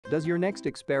Does your next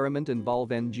experiment involve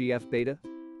NGF beta?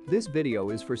 This video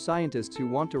is for scientists who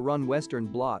want to run Western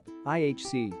blot,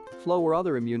 IHC, flow or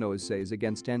other immunoassays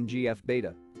against NGF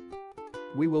beta.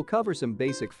 We will cover some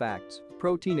basic facts,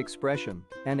 protein expression,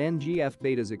 and NGF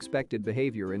beta's expected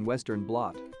behavior in Western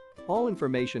blot. All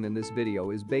information in this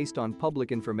video is based on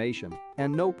public information,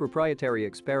 and no proprietary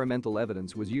experimental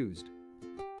evidence was used.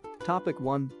 Topic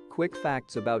 1. Quick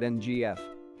facts about NGF.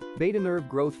 Beta nerve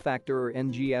growth factor or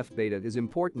NGF beta is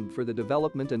important for the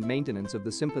development and maintenance of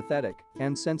the sympathetic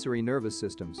and sensory nervous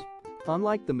systems.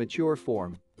 Unlike the mature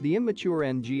form, the immature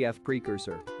NGF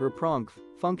precursor, or PRONC,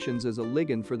 functions as a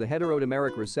ligand for the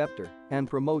heterodimeric receptor and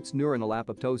promotes neuronal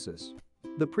apoptosis.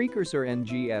 The precursor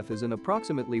NGF is an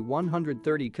approximately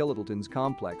 130 kilodaltons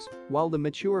complex, while the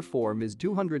mature form is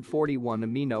 241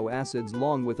 amino acids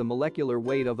long with a molecular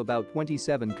weight of about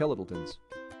 27 kilodaltons.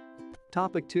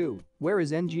 Topic 2. Where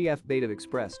is NGF beta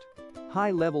expressed?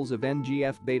 High levels of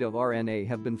NGF beta RNA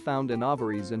have been found in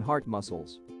ovaries and heart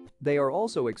muscles. They are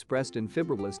also expressed in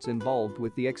fibroblasts involved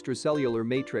with the extracellular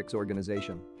matrix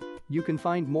organization. You can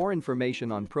find more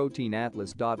information on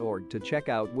proteinatlas.org to check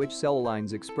out which cell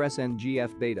lines express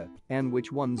NGF beta and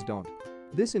which ones don't.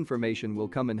 This information will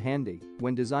come in handy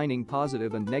when designing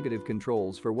positive and negative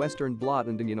controls for Western blot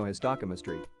and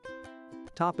immunohistochemistry.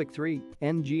 Topic 3.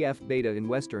 NGF beta in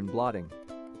Western blotting.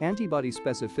 Antibody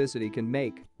specificity can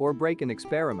make or break an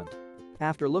experiment.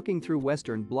 After looking through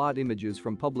Western blot images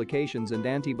from publications and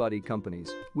antibody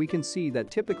companies, we can see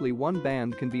that typically one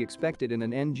band can be expected in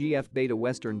an NGF beta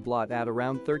Western blot at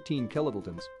around 13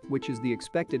 kilodaltons, which is the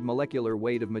expected molecular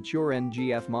weight of mature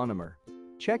NGF monomer.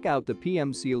 Check out the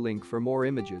PMC link for more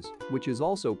images, which is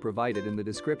also provided in the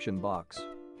description box.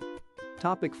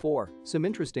 Topic 4. Some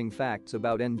interesting facts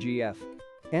about NGF.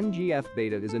 NGF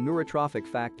beta is a neurotrophic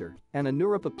factor and a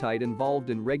neuropeptide involved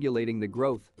in regulating the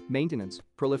growth, maintenance,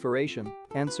 proliferation,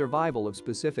 and survival of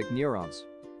specific neurons.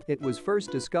 It was first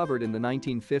discovered in the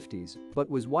 1950s but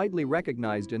was widely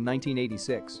recognized in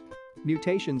 1986.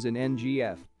 Mutations in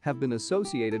NGF have been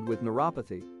associated with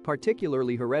neuropathy,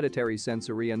 particularly hereditary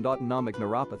sensory and autonomic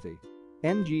neuropathy.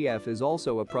 NGF is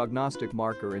also a prognostic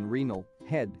marker in renal,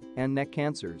 head, and neck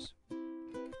cancers.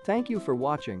 Thank you for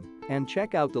watching, and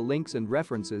check out the links and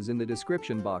references in the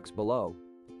description box below.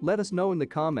 Let us know in the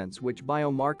comments which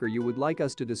biomarker you would like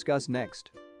us to discuss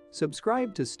next.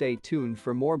 Subscribe to stay tuned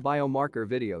for more biomarker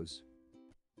videos.